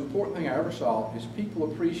 is the most important thing I ever saw is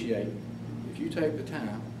people appreciate if you take the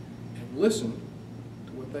time and listen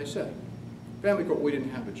to what they say. Family court, we didn't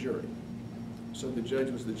have a jury. So the judge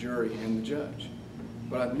was the jury and the judge.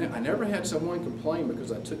 But I never had someone complain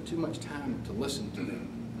because I took too much time to listen to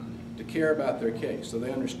them, to care about their case, so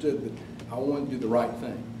they understood that I wanted to do the right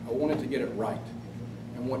thing. I wanted to get it right.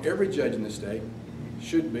 And what every judge in the state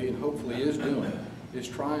should be, and hopefully is doing, is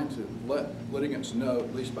trying to let litigants know,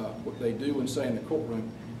 at least by what they do and say in the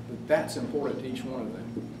courtroom, that that's important to each one of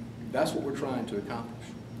them. That's what we're trying to accomplish.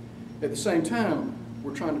 At the same time,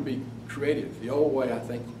 we're trying to be creative. The old way, I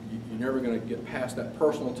think, you're never going to get past that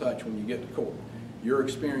personal touch when you get to court. Your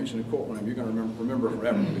experience in the courtroom, you're going to remember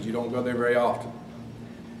forever because you don't go there very often.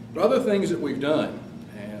 But other things that we've done,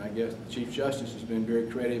 and I guess the Chief Justice has been very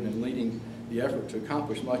creative in leading the effort to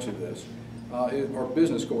accomplish much of this, are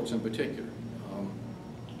business courts in particular.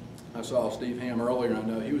 I saw Steve Ham earlier, and I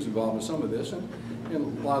know he was involved in some of this, and a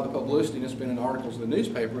lot of the publicity, and it's been in articles in the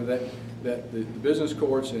newspaper, that the business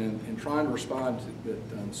courts and trying to respond to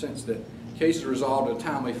that, in the sense that cases are resolved in a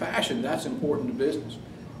timely fashion, that's important to business.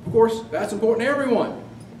 Of course, that's important to everyone.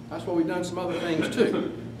 That's why we've done some other things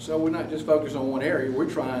too. So we're not just focused on one area, we're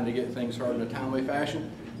trying to get things heard in a timely fashion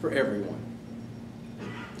for everyone.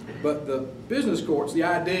 But the business courts, the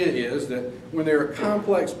idea is that when there are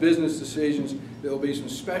complex business decisions, there will be some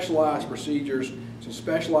specialized procedures, some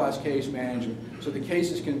specialized case management, so the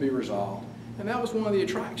cases can be resolved. And that was one of the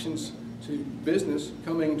attractions to business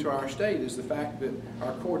coming to our state, is the fact that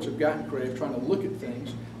our courts have gotten creative trying to look at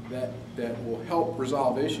things that will help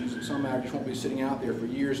resolve issues that some matters won't be sitting out there for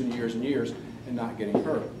years and years and years and not getting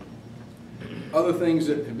heard. Other things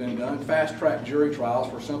that have been done, fast-track jury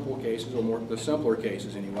trials for simple cases, or more the simpler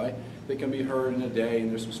cases anyway, that can be heard in a day,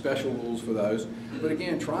 and there's some special rules for those. But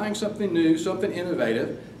again, trying something new, something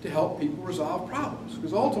innovative to help people resolve problems.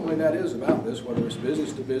 Because ultimately that is about this, whether it's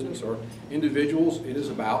business to business or individuals, it is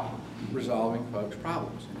about resolving folks'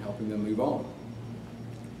 problems and helping them move on.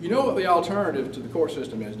 You know what the alternative to the court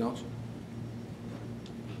system is, don't you?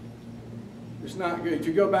 It's not good. If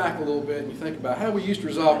you go back a little bit and you think about how we used to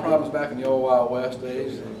resolve problems back in the old Wild West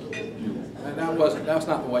days, that's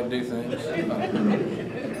not the way to do things.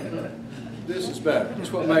 This is better.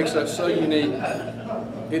 It's what makes us so unique.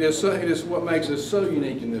 It is what makes us so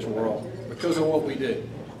unique in this world because of what we do.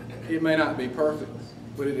 It may not be perfect,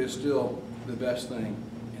 but it is still the best thing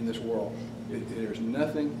in this world. There's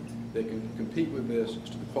nothing that can compete with this as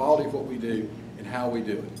to the quality of what we do and how we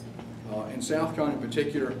do it. In South Carolina in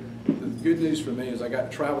particular, the good news for me is I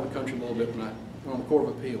got to travel the country a little bit when I'm on the Court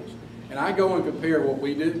of Appeals. And I go and compare what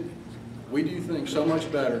we do. We do things so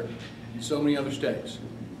much better in so many other states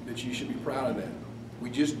that you should be proud of that.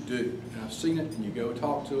 We just do. And I've seen it, and you go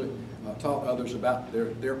talk to it, talk to others about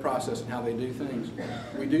their process and how they do things.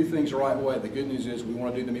 We do things the right way. The good news is we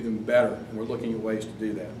want to do them even better, and we're looking at ways to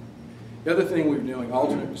do that. The other thing we're doing,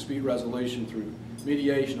 alternate dispute resolution through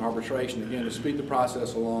mediation, arbitration, again, to speed the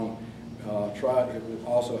process along. It will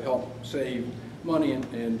also help save money,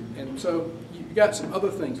 and so you've got some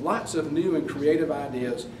other things, lots of new and creative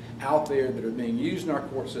ideas out there that are being used in our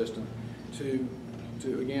court system to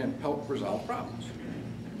again, help resolve problems.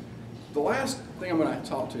 The last thing I'm going to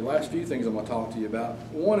talk to you, last few things I'm going to talk to you about,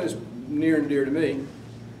 one is near and dear to me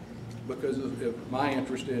because of my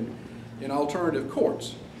interest in alternative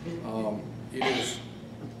courts. It is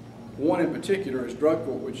one in particular is drug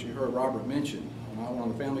court, which you heard Robert mention. When I was on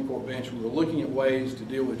the family court bench, we were looking at ways to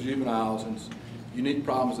deal with juveniles and unique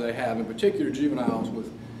problems they have, in particular juveniles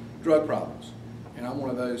with drug problems. And I'm one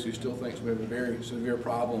of those who still thinks we have a very severe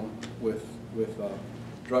problem with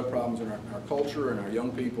drug problems in our culture and our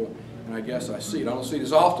young people. And I guess I see it. I don't see it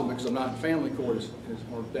as often because I'm not in family court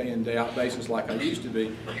on a day in, day out basis like I used to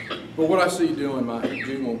be. But what I see doing my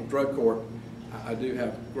juvenile drug court, I do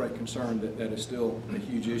have great concern that is still a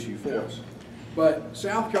huge issue for us. But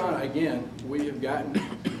South Carolina, again, we have gotten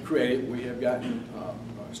creative. We have gotten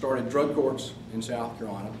started drug courts in South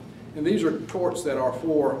Carolina. And these are courts that are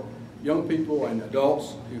for young people and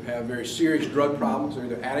adults who have very serious drug problems. They're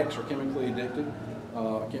either addicts or chemically addicted,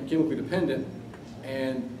 chemically dependent,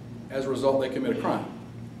 and as a result they commit a crime.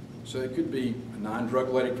 So it could be a non-drug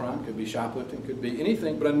related crime, could be shoplifting, could be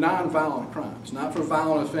anything but a non-violent crime. It's not for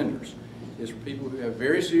violent offenders. It's for people who have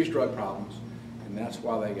very serious drug problems, and that's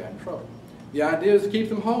why they got in trouble. The idea is to keep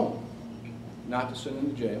them home, not to send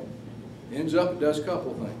them to jail. Ends up, it does a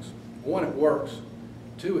couple of things. One, it works.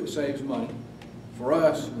 Two, it saves money. For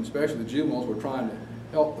us, and especially the juveniles, we're trying to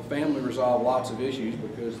help the family resolve lots of issues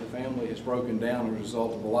because the family has broken down as a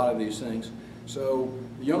result of a lot of these things. So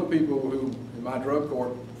the young people who, in my drug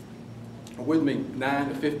court, are with me 9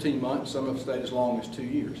 to 15 months, some have stayed as long as 2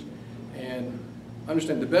 years. And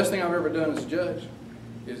understand, the best thing I've ever done as a judge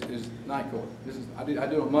is night court. I do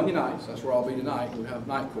it on Monday nights. That's where I'll be tonight. We have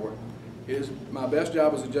night court. It is my best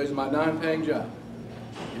job as a judge, my non-paying job.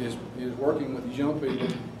 It is working with these young people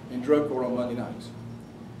in drug court on Monday nights.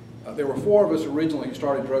 There were 4 of us originally who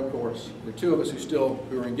started drug courts. There are 2 of us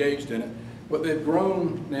who are engaged in it. But they've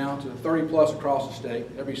grown now to 30 plus across the state.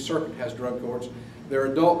 Every circuit has drug courts. There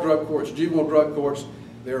are adult drug courts, juvenile drug courts.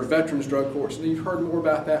 There are veterans drug courts. And you've heard more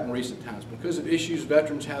about that in recent times. Because of issues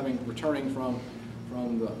veterans returning from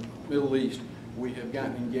the Middle East, we have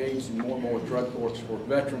gotten engaged in more and more drug courts for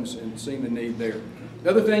veterans and seen the need there. The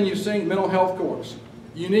other thing you've seen, mental health courts.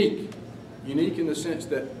 Unique in the sense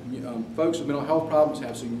that folks with mental health problems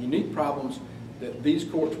have some unique problems that these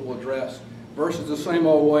courts will address versus the same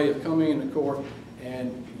old way of coming into court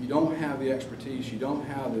and you don't have the expertise, you don't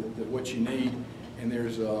have what you need, and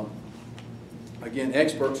there's, again,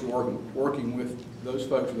 experts who are working with those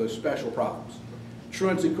folks with those special problems.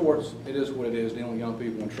 Truancy courts, it is what it is, dealing with young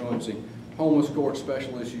people in truancy. Homeless courts,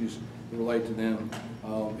 special issues that relate to them.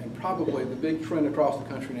 And probably the big trend across the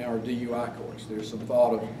country now are DUI courts. There's some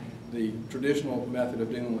thought of the traditional method of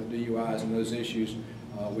dealing with DUIs and those issues.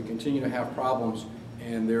 We continue to have problems,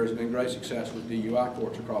 and there's been great success with DUI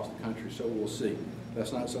courts across the country, so we'll see.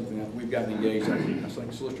 That's not something that we've gotten engaged in. I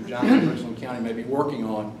think Solicitor Johnson in Richland County may be working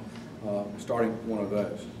on starting one of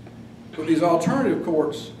those. But these alternative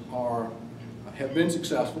courts have been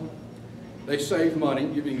successful. They save money.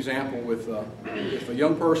 I'll give you an example with if a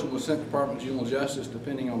young person was sent to the Department of Juvenile Justice,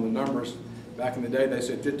 depending on the numbers, back in the day they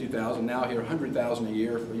said $50,000, now here $100,000 a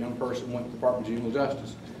year if a young person went to the Department of Juvenile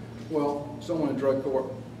Justice. Well, someone in drug court,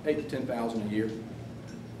 $8,000 to $10,000 a year.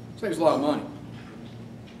 Saves a lot of money.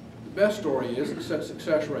 The best story is the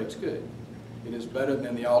success rate's good. It is better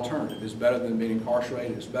than the alternative. It's better than being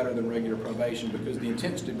incarcerated. It's better than regular probation because the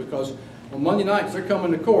intensity, because on Monday nights they're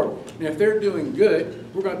coming to court, and if they're doing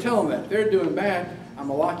good, we're going to tell them that. If they're doing bad, I'm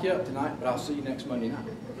going to lock you up tonight, but I'll see you next Monday night.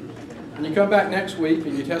 And you come back next week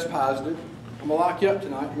and you test positive, I'm going to lock you up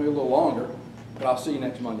tonight, maybe a little longer, but I'll see you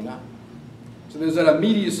next Monday night. So there's that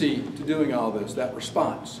immediacy to doing all this, that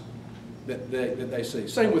response that they see.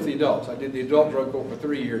 Same with the adults. I did the adult drug court for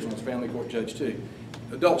 3 years and was family court judge too.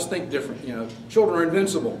 Adults think different. You know, children are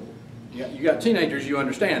invincible. You got teenagers, you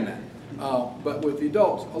understand that. But with the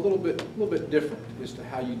adults, a little bit different as to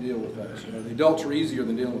how you deal with those. You know, the adults are easier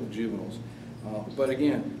than dealing with the juveniles. But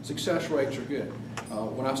again, success rates are good.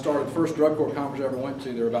 When I started the first drug court conference I ever went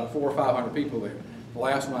to, there were about 400 or 500 people there. The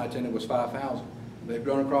last one I attended was 5,000. They've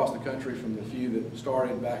grown across the country from the few that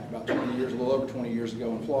started back about 20 years, a little over 20 years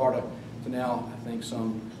ago in Florida, to now, I think,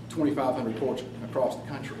 some 2,500 courts across the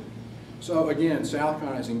country. So again, South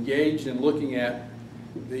Carolina is engaged in looking at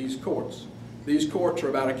these courts. These courts are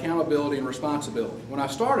about accountability and responsibility. When I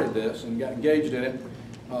started this and got engaged in it,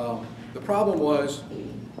 the problem was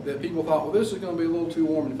that people thought, well, this is going to be a little too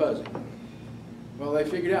warm and fuzzy. Well, they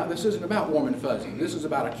figured out this isn't about warm and fuzzy. This is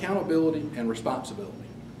about accountability and responsibility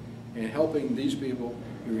and helping these people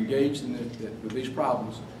who are engaged in with these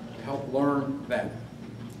problems to help learn that.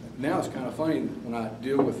 Now it's kind of funny when I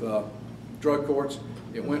deal with drug courts,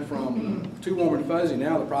 it went from too warm and fuzzy.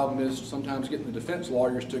 Now the problem is sometimes getting the defense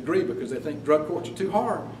lawyers to agree because they think drug courts are too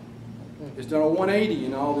hard. It's done a 180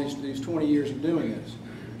 in all these 20 years of doing this.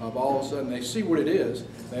 All of a sudden they see what it is.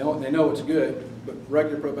 They know it's good, but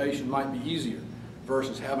regular probation might be easier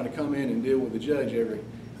versus having to come in and deal with the judge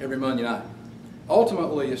every Monday night.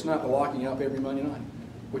 Ultimately, it's not the locking up every Monday night.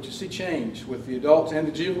 What you see change with the adults and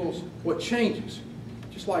the juveniles, what changes,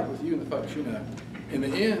 just like with you and the folks you know, in the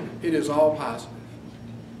end, it is all positive.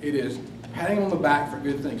 It is patting on the back for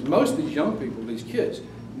good things. Most of these young people, these kids,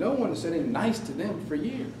 no one has said anything nice to them for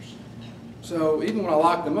years. So even when I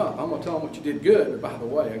lock them up, I'm going to tell them what you did good, but by the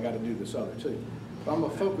way, I got to do this other too. But I'm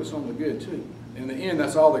going to focus on the good too. In the end,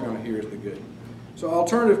 that's all they're going to hear is the good. So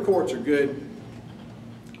alternative courts are good.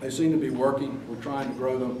 They seem to be working. We're trying to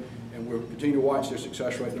grow them, and we'll continue to watch their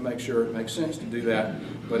success rate to make sure it makes sense to do that,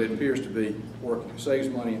 but it appears to be working. It saves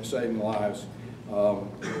money and saving lives.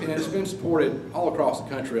 And it's been supported all across the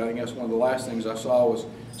country. I think that's one of the last things I saw was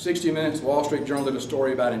 60 Minutes, the Wall Street Journal did a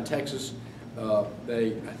story about in Texas.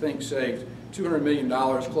 They, I think, saved $200 million,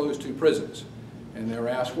 closed 2 prisons. And they were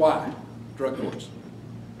asked why? Drug courts.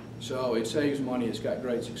 So it saves money, it's got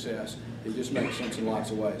great success. It just makes sense in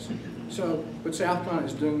lots of ways. So, but South Carolina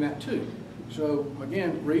is doing that too. So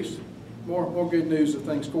again, Reese, more good news of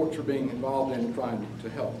things courts are being involved in and trying to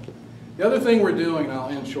help. The other thing we're doing, and I'll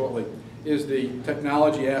end shortly, is the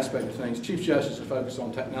technology aspect of things. Chief Justice is focused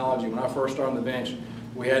on technology. When I first started on the bench,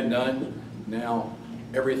 we had none. Now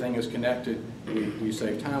everything is connected. We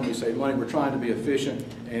save time, we save money. We're trying to be efficient,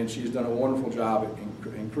 and she's done a wonderful job at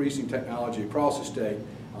increasing technology across the state.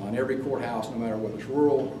 In every courthouse, no matter whether it's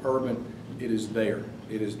rural, urban, it is there.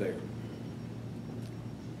 It is there.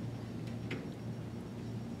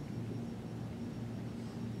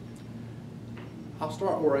 I'll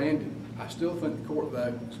start where I ended. I still think the court,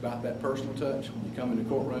 though, is about that personal touch. When you come in the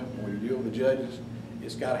courtroom, when you deal with the judges,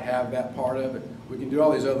 it's got to have that part of it. We can do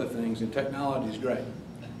all these other things, and technology is great.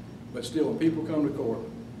 But still, when people come to court,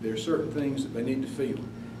 there are certain things that they need to feel.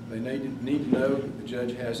 They need to know that the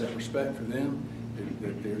judge has that respect for them,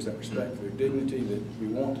 that there's that respect for their dignity, that we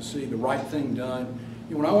want to see the right thing done.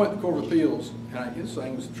 You know, when I went to the Court of Appeals, and this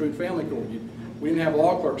thing was the True Family Court, we didn't have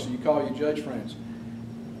law clerks, so you call your judge friends.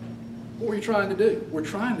 What were you trying to do? We're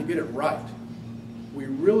trying to get it right. We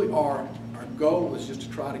really are. Our goal is just to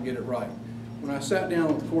try to get it right. When I sat down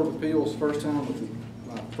with the Court of Appeals the first time with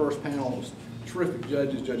my first panel, it was terrific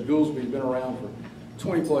judges. Judge Goolsby's been around for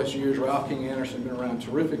 20 plus years. Ralph King Anderson been around,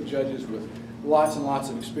 terrific judges with lots and lots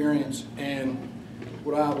of experience. And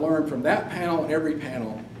what I've learned from that panel and every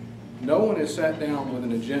panel, no one has sat down with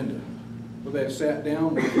an agenda, but they've sat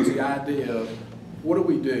down with the idea of what do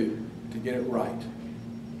we do to get it right?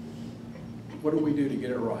 What do we do to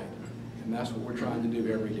get it right? And that's what we're trying to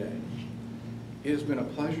do every day. It has been a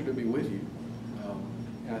pleasure to be with you.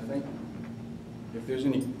 And I think if there's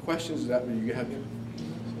any questions that you have,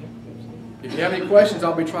 if you have any questions,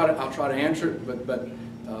 I'll try to answer it. But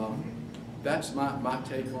that's my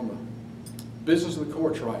take on the business of the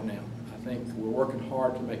courts right now. I think we're working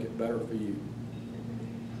hard to make it better for you.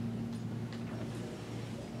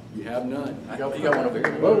 You have none. You got one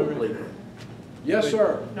over here. Yes,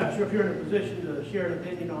 sir. Not sure if you're in a position to share an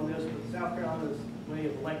opinion on this, but South Carolina's way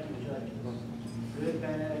of electing judges, good,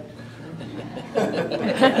 bad.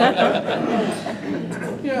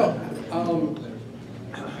 You know,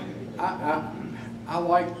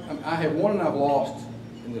 I have won and I've lost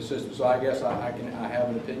in the system, so I guess I have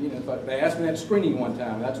an opinion. In fact, they asked me that screening one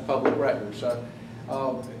time. That's public record, so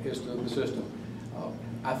it's the system.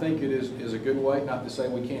 I think it is a good way. Not to say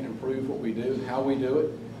we can't improve what we do, how we do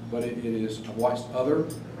it. But it is, I've watched other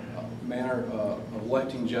manner of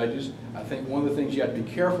electing judges. I think one of the things you have to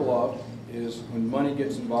be careful of is when money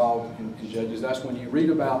gets involved in judges. That's when you read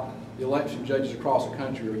about the election of judges across the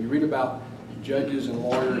country, or you read about judges and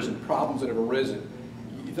lawyers and problems that have arisen.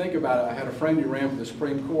 You think about it, I had a friend who ran for the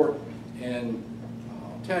Supreme Court in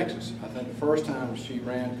Texas. I think the first time she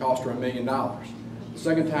ran cost her $1 million. The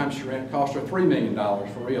second time she ran, it cost her $3 million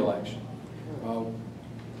for re-election.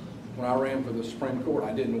 When I ran for the Supreme Court,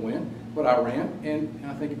 I didn't win, but I ran, and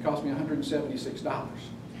I think it cost me $176.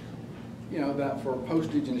 You know, that for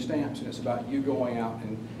postage and stamps, and it's about you going out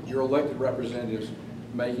and your elected representatives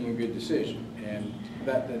making a good decision. And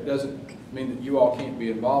that doesn't mean that you all can't be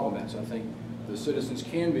involved in that. So I think the citizens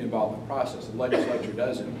can be involved in the process. The legislature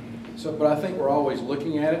doesn't. So, but I think we're always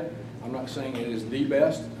looking at it. I'm not saying it is the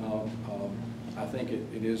best. I think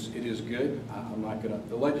it is good. I'm not going to,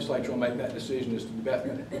 the legislature will make that decision as to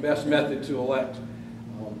the best method to elect.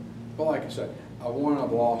 But like I said, I've won,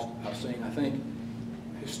 I've lost, I've seen. I think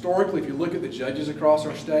historically, if you look at the judges across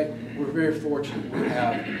our state, we're very fortunate. We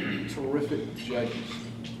have terrific judges.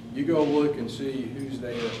 You go look and see who's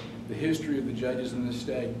there, the history of the judges in this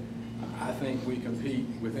state. I think we compete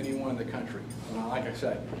with anyone in the country. Like I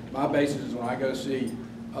say, my basis is when I go see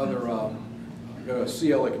other go to a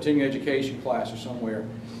CLA, continuing education class or somewhere,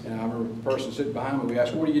 and I remember the person sitting behind me, we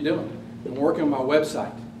asked, what are you doing? I'm working on my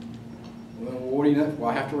website. Well, what do you know? Well,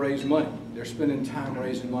 I have to raise money. They're spending time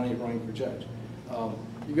raising money running for judge.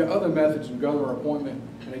 You've got other methods of governor appointment,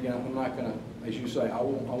 and again, I'm not going to, as you say, I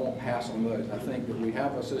won't pass on those. I think that we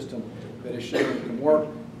have a system that is shown it can work,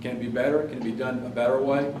 can be better, can be done a better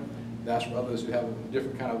way. That's for others who have a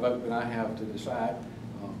different kind of vote than I have to decide.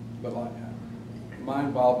 But like my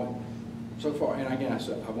involvement so far, and again, I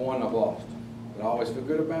said, I've won, I've lost. But I always feel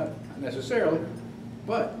good about it. Not necessarily,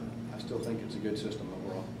 but I still think it's a good system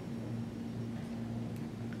overall.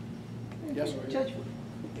 Yes, sir. Judge,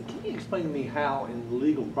 can you explain to me how in the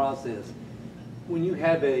legal process, when you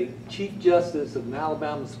have a Chief Justice of an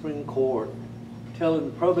Alabama Supreme Court telling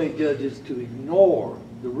the probate judges to ignore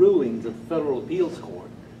the rulings of the Federal Appeals Court,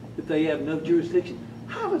 that they have no jurisdiction,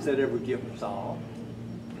 how does that ever get resolved?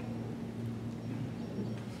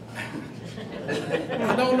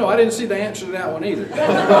 I don't know. I didn't see the answer to that one either. But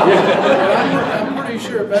I'm pretty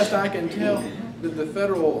sure, best I can tell, that the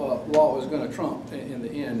federal law is going to trump in the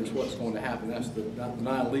end is what's going to happen. That's the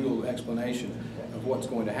non-legal explanation of what's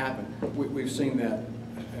going to happen. We've seen that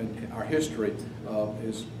in our history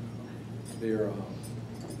is the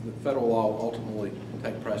federal law ultimately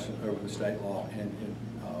take precedent over the state law, and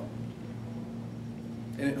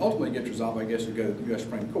it ultimately gets resolved, I guess, to go to the U.S.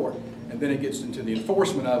 Supreme Court, and then it gets into the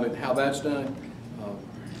enforcement of it, how that's done,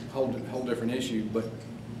 whole different issue, but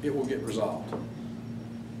it will get resolved. I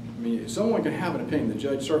mean, someone can have an opinion. The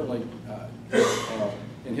judge certainly,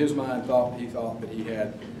 in his mind, thought that he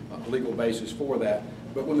had a legal basis for that.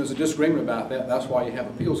 But when there's a disagreement about that, that's why you have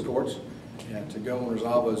appeals courts to go and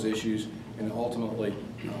resolve those issues. And ultimately,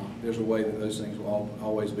 there's a way that those things will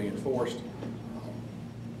always be enforced.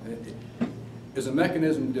 There's a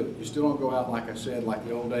mechanism to do it. You still don't go out, like I said, like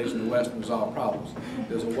the old days in the West and resolve problems.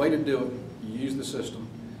 There's a way to do it. You use the system.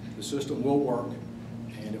 The system will work,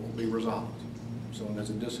 and it will be resolved. So when there's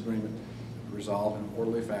a disagreement, resolved in an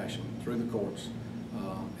orderly fashion through the courts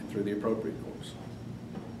and through the appropriate courts.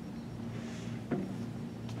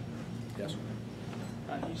 Yes, sir.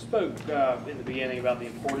 You spoke in the beginning about the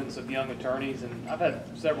importance of young attorneys, and I've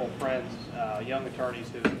had several friends, young attorneys,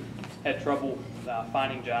 who had trouble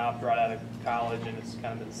finding jobs right out of college, and it's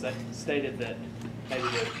kind of been stated that maybe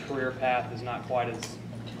the career path is not quite as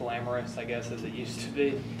glamorous, I guess, as it used to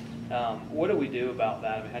be. What do we do about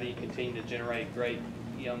that? I mean, how do you continue to generate great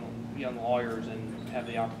young lawyers and have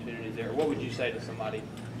the opportunities there? What would you say to somebody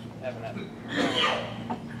having that?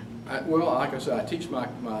 Well, like I said, I teach my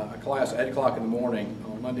class at 8 o'clock in the morning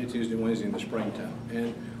on Monday, Tuesday, Wednesday in the springtime.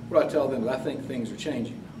 And what I tell them is I think things are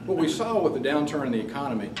changing. What we saw with the downturn in the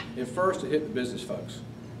economy, at first it hit the business folks.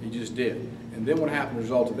 It just did. And then what happened as a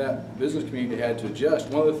result of that, the business community had to adjust.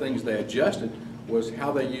 One of the things they adjusted was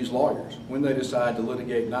how they use lawyers, when they decide to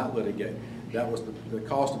litigate, not litigate. That was the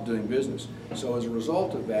cost of doing business. So as a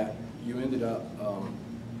result of that, you ended up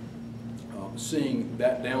seeing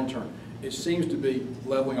that downturn. It seems to be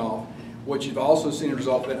leveling off. What you've also seen a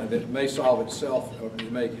result of that may solve itself, or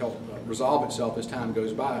it may help resolve itself as time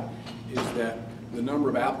goes by, is that the number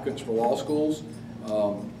of applicants for law schools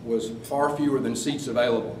was far fewer than seats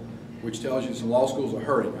available, which tells you some law schools are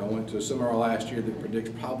hurting. I went to a seminar last year that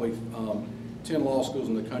predicts probably 10 law schools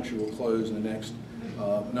in the country will close in the next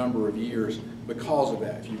number of years because of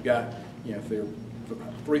that. If you've got, if there are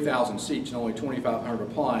 3,000 seats and only 2,500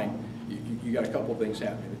 applying, you got a couple of things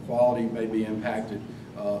happening. The quality may be impacted,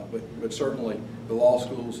 but certainly the law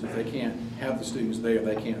schools, if they can't have the students there,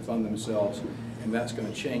 they can't fund themselves, and that's going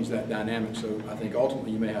to change that dynamic. So I think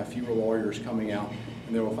ultimately you may have fewer lawyers coming out,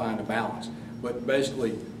 and they will find a balance. But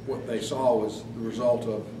basically what they saw was the result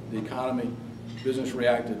of the economy. Business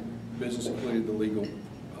reacted. Business included the legal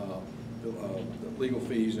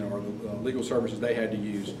fees or the legal services they had to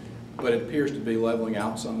use. But it appears to be leveling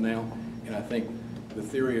out some now, and I think the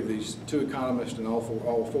theory of these two economists and all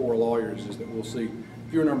four lawyers is that we'll see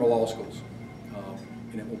fewer number of law schools,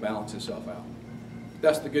 and it will balance itself out.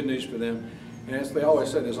 That's the good news for them. And as they always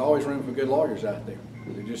say, there's always room for good lawyers out there.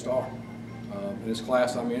 There just are. In this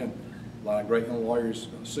class I'm in, a lot of great young lawyers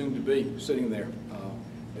soon to be sitting there.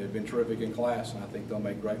 They've been terrific in class, and I think they'll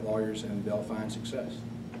make great lawyers and they'll find success.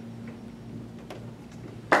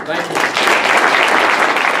 Thank you.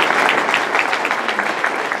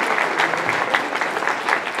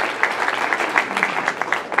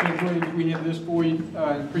 We have this for you.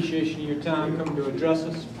 Appreciation of your time coming to address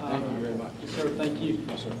us. Thank you very much. Yes, sir. Thank you.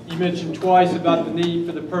 Yes, sir. You mentioned twice about the need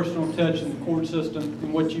for the personal touch in the court system,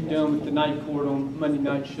 and what you've done with the night court on Monday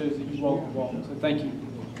night shows that you walk the walk. So thank you.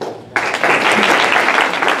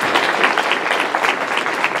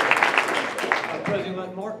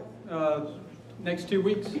 President Mark, next 2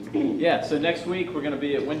 weeks? Yeah, so next week we're going to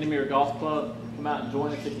be at Windermere Golf Club. Come out and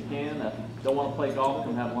join us if you can. If you don't want to play golf,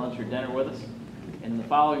 come have lunch or dinner with us. And the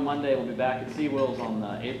following Monday, we'll be back at SeaWheels on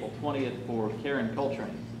April 20th for Karen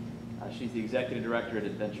Coltrane. She's the Executive Director at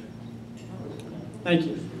Adventure. Thank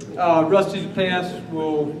you. Rusty the Pass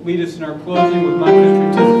will lead us in our closing with my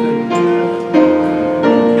country